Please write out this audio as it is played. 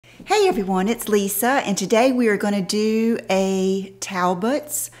Hey everyone, it's Lisa, and today we are going to do a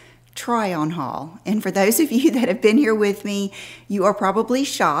Talbots try-on haul. And for those of you that have been here with me, you are probably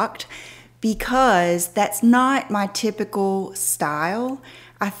shocked because that's not my typical style.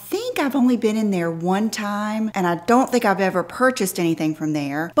 I think I've only been in there one time, and I don't think I've ever purchased anything from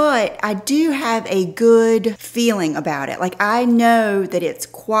there, but I do have a good feeling about it. Like, I know that it's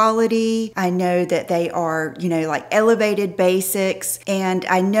quality. I know that they are, like elevated basics, and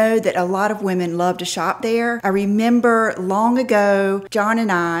I know that a lot of women love to shop there. I remember long ago, John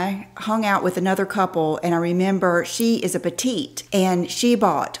and I hung out with another couple, and I remember she is a petite, and she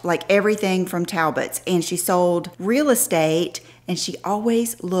bought like everything from Talbots, and she sold real estate. And she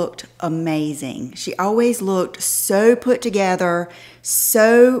always looked amazing. She always looked so put together,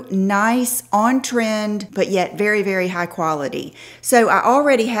 so nice, on trend, but yet very, very high quality. So I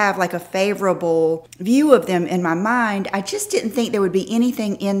already have like a favorable view of them in my mind. I just didn't think there would be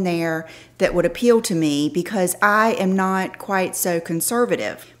anything in there that would appeal to me because I am not quite so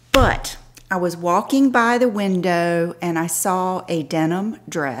conservative. But I was walking by the window and I saw a denim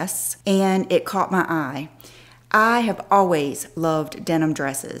dress and it caught my eye. I have always loved denim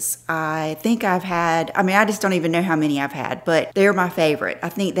dresses. I think I've had, I just don't even know how many I've had, but they're my favorite. I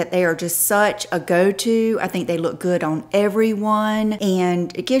think that they are just such a go-to. I think they look good on everyone,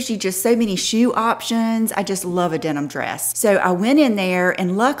 and it gives you just so many shoe options. I just love a denim dress. So I went in there,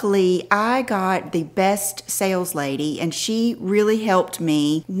 and luckily I got the best sales lady, and she really helped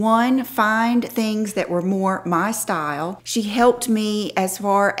me, one, find things that were more my style. She helped me as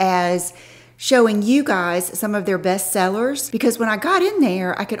far as showing you guys some of their best sellers, because when I got in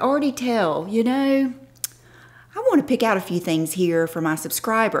there, I could already tell, I want to pick out a few things here for my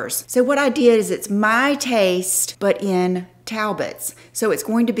subscribers. So what I did is it's my taste, but in Talbots. So it's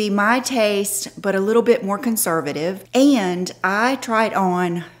going to be my taste, but a little bit more conservative. And I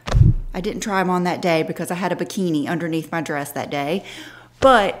didn't try them on that day because I had a bikini underneath my dress that day,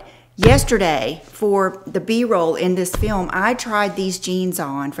 but yesterday, for the B-roll in this film, I tried these jeans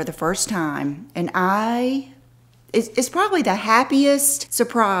on for the first time, and it's probably the happiest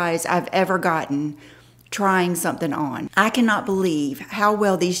surprise I've ever gotten trying something on. I cannot believe how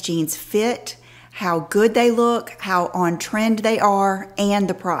well these jeans fit, how good they look, how on trend they are, and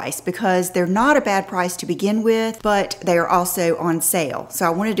the price, because they're not a bad price to begin with, but they are also on sale. So I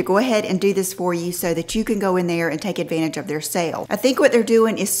wanted to go ahead and do this for you so that you can go in there and take advantage of their sale. I think what they're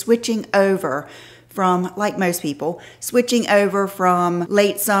doing is switching over from, like most people, switching over from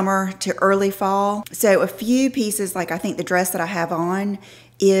late summer to early fall. So a few pieces, like I think the dress that I have on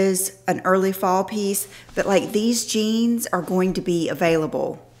is an early fall piece, but like these jeans are going to be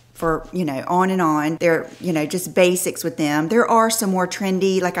available for, on and on. They're, just basics with them. There are some more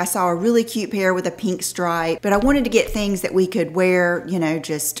trendy, like I saw a really cute pair with a pink stripe, but I wanted to get things that we could wear,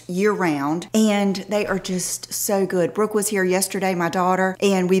 just year round, and they are just so good. Brooke was here yesterday, my daughter,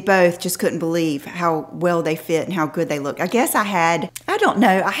 and we both just couldn't believe how well they fit and how good they look. I guess I had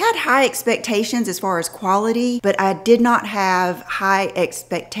high expectations as far as quality, but I did not have high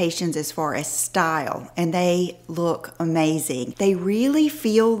expectations as far as style, and they look amazing. They really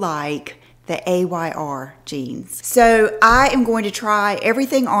feel like the AYR jeans. So I am going to try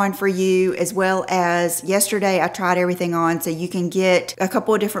everything on for you, as well as yesterday I tried everything on so you can get a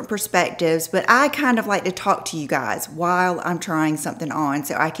couple of different perspectives, but I kind of like to talk to you guys while I'm trying something on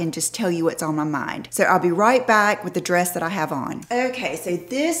so I can just tell you what's on my mind. So I'll be right back with the dress that I have on. Okay, so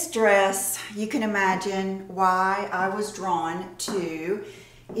this dress, you can imagine why I was drawn to.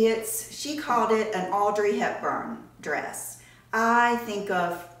 She called it an Audrey Hepburn dress.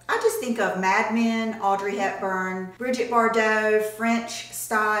 I just think of Mad Men, Audrey Hepburn, Bridget Bardot, French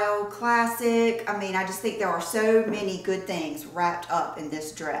style, classic. I just think there are so many good things wrapped up in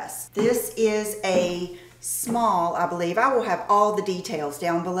this dress. This is a small, I believe. I will have all the details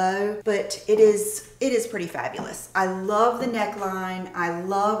down below, but it is pretty fabulous. I love the neckline. I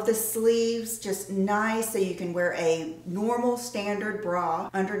love the sleeves, just nice so you can wear a normal standard bra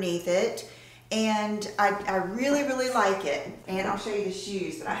underneath it. And I really, really like it. And I'll show you the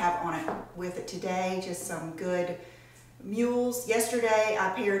shoes that I have on it with it today. Just some good mules. Yesterday,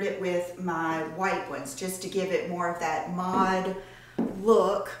 I paired it with my white ones just to give it more of that mod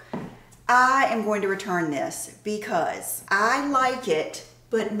look. I am going to return this because I like it,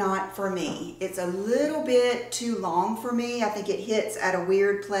 but not for me. It's a little bit too long for me. I think it hits at a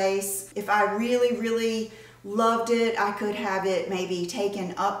weird place. If I really, really loved it, I could have it maybe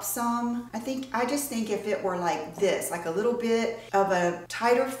taken up some. I just think if it were like this, like a little bit of a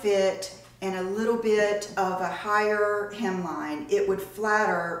tighter fit and a little bit of a higher hemline, it would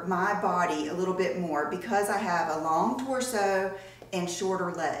flatter my body a little bit more because I have a long torso and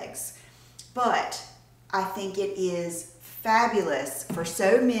shorter legs. But I think it is fabulous for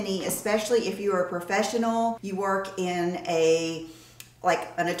so many, especially if you are a professional, you work in like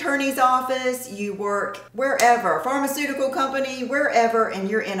an attorney's office, you work wherever, pharmaceutical company, wherever, and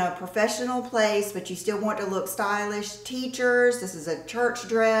you're in a professional place, but you still want to look stylish. Teachers, this is a church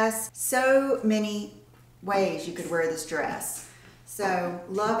dress. So many ways you could wear this dress. So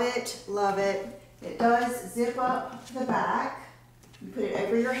love it, love it. It does zip up the back. You put it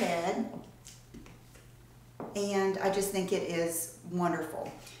over your head. And I just think it is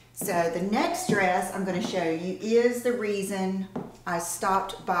wonderful. So the next dress I'm going to show you is the reason I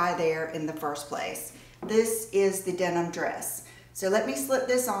stopped by there in the first place. This is the denim dress. So let me slip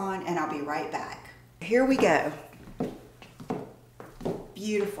this on and I'll be right back. Here we go.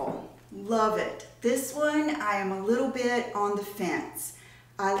 Beautiful. Love it. This one, I am a little bit on the fence.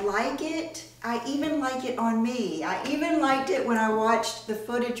 I like it. I even like it on me. I even liked it when I watched the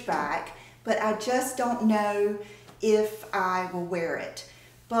footage back, but I just don't know if I will wear it.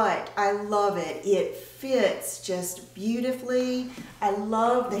 But I love it. It fits just beautifully. I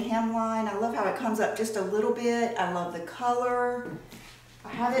love the hemline. I love how it comes up just a little bit. I love the color. I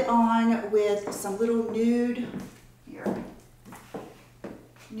have it on with some little nude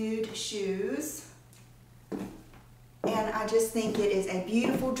shoes. And I just think it is a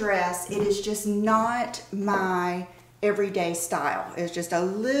beautiful dress. It is just not my everyday style. It's just a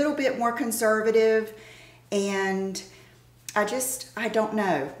little bit more conservative, and I don't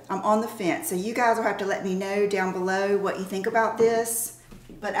know. I'm on the fence. So you guys will have to let me know down below what you think about this.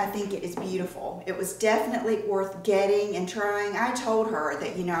 But I think it is beautiful. It was definitely worth getting and trying. I told her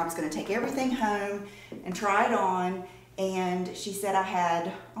that, you know, I was going to take everything home and try it on. And she said I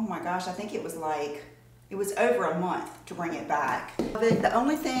had, oh my gosh, I think it was over a month to bring it back. The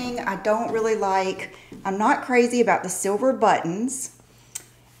only thing I don't really like, I'm not crazy about the silver buttons.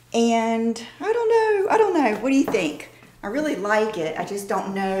 And I don't know. What do you think? I really like it. I just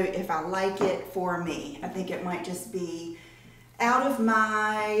don't know if I like it for me. I think it might just be out of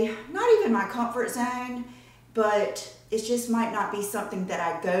my, not even my comfort zone, but it just might not be something that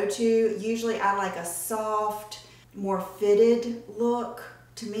I go to. Usually I like a soft, more fitted look.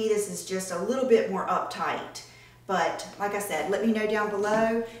 To me, this is just a little bit more uptight. But like I said, let me know down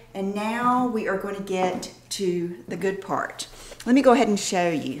below. And now we are going to get to the good part. Let me go ahead and show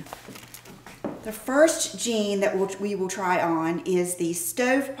you. The first jean that we will try on is the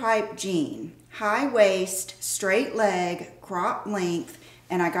stovepipe jean. High waist, straight leg, crop length,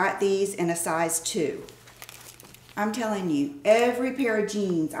 and I got these in a size 2. I'm telling you, every pair of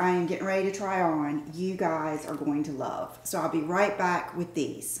jeans I am getting ready to try on, you guys are going to love. So I'll be right back with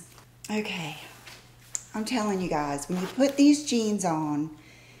these. Okay, I'm telling you guys, when you put these jeans on,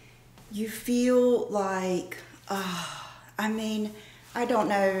 you feel like, I mean, I don't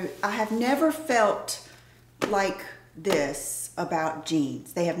know, I have never felt like this about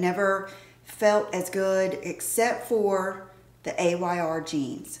jeans. They have never felt as good except for the AYR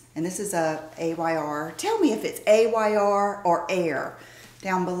jeans. And this is a AYR. Tell me if it's AYR or Air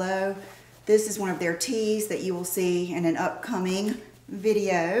down below. This is one of their tees that you will see in an upcoming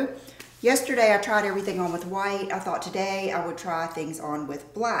video. Yesterday I tried everything on with white. I thought today I would try things on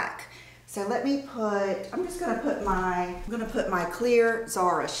with black. So let me I'm gonna put my clear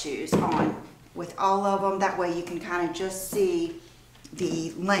Zara shoes on with all of them. That way you can kind of just see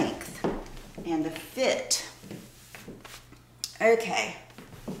the length and the fit. Okay.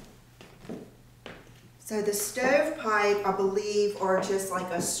 So the stovepipe, I believe, are just like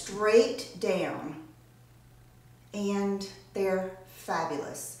a straight down, and they're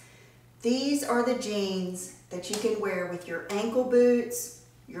fabulous. These are the jeans that you can wear with your ankle boots,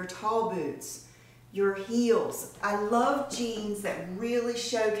 your tall boots, your heels. I love jeans that really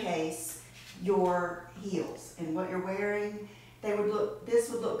showcase your heels and what you're wearing. This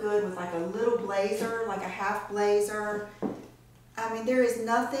would look good with like a little blazer, like a half blazer. I mean, there is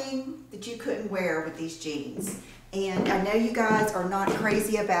nothing that you couldn't wear with these jeans. And I know you guys are not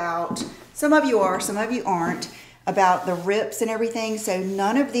crazy about, some of you are, some of you aren't, about the rips and everything. So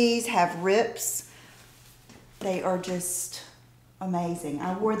none of these have rips. They are just amazing.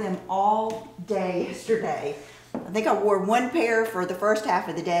 I wore them all day yesterday. I think I wore one pair for the first half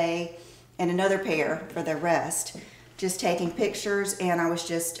of the day and another pair for the rest. Just taking pictures, and I was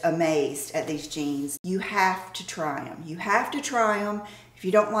just amazed at these jeans. You have to try them. You have to try them. If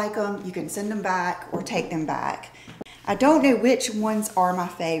you don't like them, you can send them back or take them back. I don't know which ones are my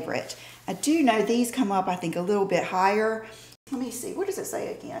favorite. I do know these come up, I think, a little bit higher. Let me see, what does it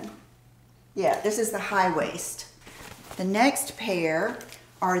say again? Yeah, this is the high waist. The next pair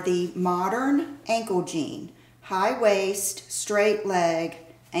are the modern ankle jean. high waist, straight leg,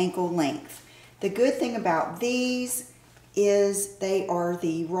 ankle length. The good thing about these is they are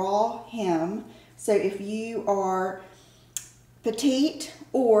the raw hem. So if you are petite,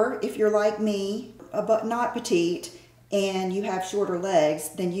 or if you're like me, but not petite, and you have shorter legs,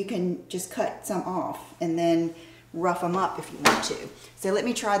 then you can just cut some off and then rough them up if you want to. So let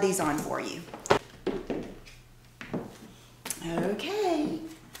me try these on for you. Okay,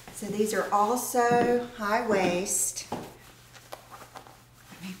 so these are also high waist.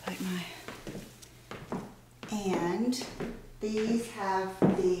 Let me put my, and these have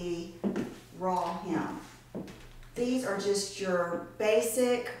the raw hem. These are just your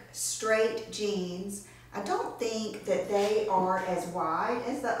basic straight jeans. I don't think that they are as wide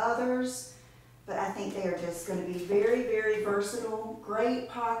as the others, but I think they are just going to be very, very versatile. Great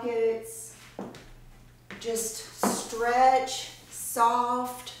pockets, just stretch,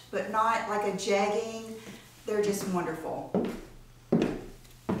 soft, but not like a jegging. They're just wonderful.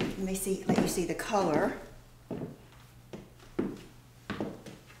 Let me see, let you see the color.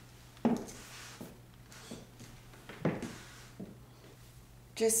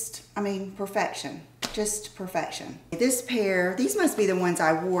 Just, I mean, perfection. Just perfection. This pair, these must be the ones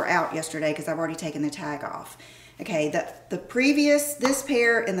I wore out yesterday because I've already taken the tag off. Okay, the previous, this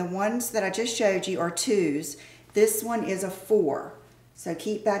pair and the ones that I just showed you are 2s. This one is a 4. So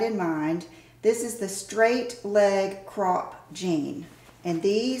keep that in mind. This is the straight leg crop jean. And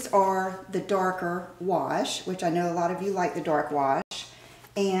these are the darker wash, which I know a lot of you like the dark wash.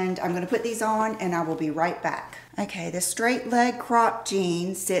 And I'm going to put these on and I will be right back. Okay, the straight leg crop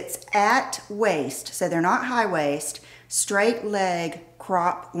jean sits at waist, so they're not high waist, straight leg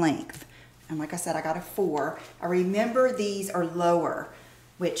crop length. And like I said, I got a 4. I remember these are lower,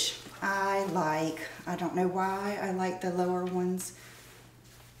 which I like. I don't know why I like the lower ones.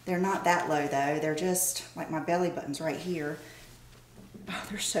 They're not that low though. They're just like my belly buttons right here. Oh,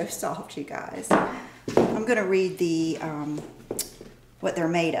 they're so soft, you guys. I'm gonna read the what they're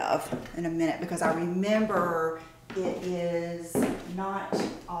made of in a minute because I remember it is not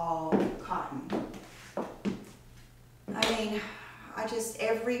all cotton. I mean,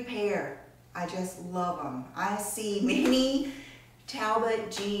 every pair, I just love them. I see many Talbot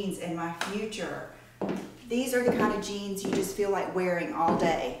jeans in my future. These are the kind of jeans you just feel like wearing all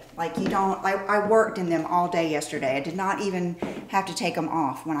day. Like you don't, I worked in them all day yesterday. I did not even have to take them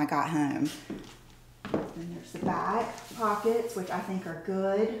off when I got home. And there's the back pockets, which I think are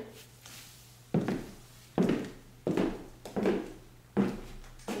good.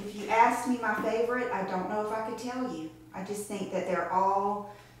 If you asked me my favorite, I don't know if I could tell you. I just think that they're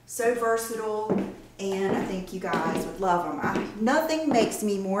all so versatile, and I think you guys would love them. Nothing makes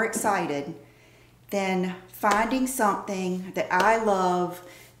me more excited than finding something that I love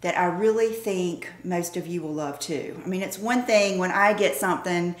that I really think most of you will love too. I mean, it's one thing when I get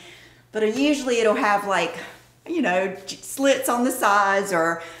something, but usually it'll have like, you know, slits on the sides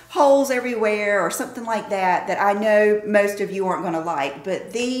or holes everywhere or something like that that I know most of you aren't gonna like.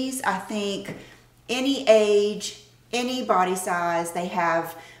 But these, I think, any age, any body size, they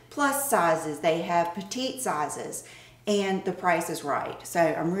have plus sizes, they have petite sizes, and the price is right. So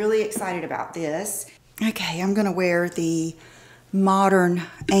I'm really excited about this. Okay, I'm gonna wear the modern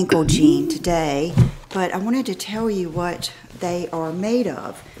ankle jean today, but I wanted to tell you what they are made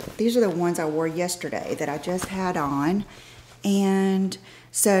of. These are the ones I wore yesterday that I just had on. And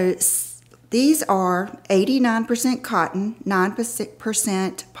so these are 89% cotton, 9%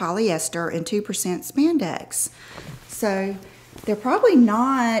 polyester, and 2% spandex. So they're probably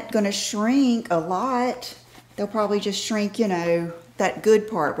not gonna shrink a lot. They'll probably just shrink, you know, that good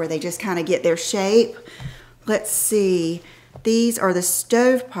part where they just kind of get their shape. Let's see. These are the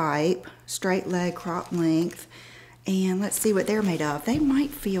stovepipe, straight leg crop length. And let's see what they're made of. They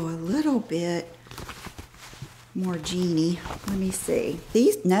might feel a little bit more jeany. Let me see.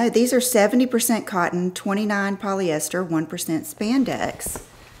 These are 70% cotton, 29 polyester, 1% spandex.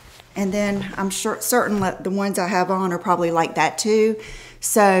 And then I'm certain the ones I have on are probably like that too.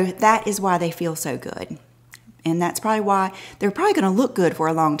 So that is why they feel so good. And that's probably why they're probably going to look good for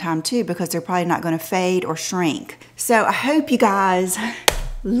a long time too, because they're probably not going to fade or shrink. So I hope you guys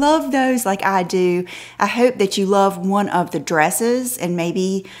love those like I do. I hope that you love one of the dresses, and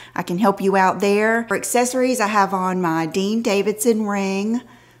maybe I can help you out there. For accessories, I have on my Dean Davidson ring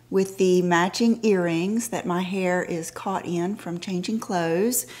with the matching earrings that my hair is caught in from changing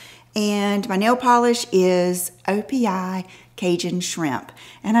clothes. And my nail polish is OPI Cajun Shrimp.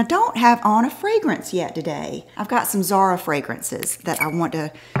 And I don't have on a fragrance yet today. I've got some Zara fragrances that I want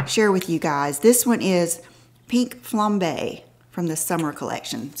to share with you guys. This one is Pink Flambe from the summer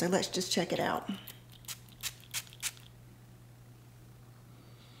collection. So let's just check it out.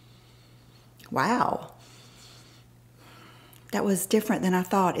 Wow. That was different than I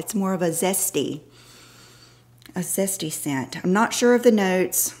thought. It's more of a zesty scent. I'm not sure of the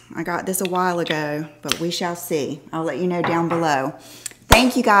notes. I got this a while ago, but we shall see. I'll let you know down below.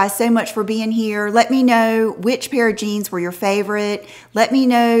 Thank you guys so much for being here. Let me know which pair of jeans were your favorite. Let me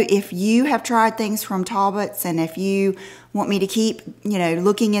know if you have tried things from Talbots and if you want me to keep,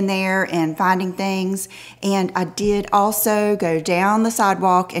 looking in there and finding things. And I did also go down the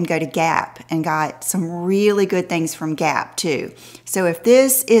sidewalk and go to Gap and got some really good things from Gap too. So if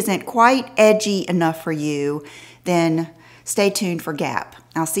this isn't quite edgy enough for you, then stay tuned for Gap.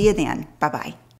 I'll see you then. Bye-bye.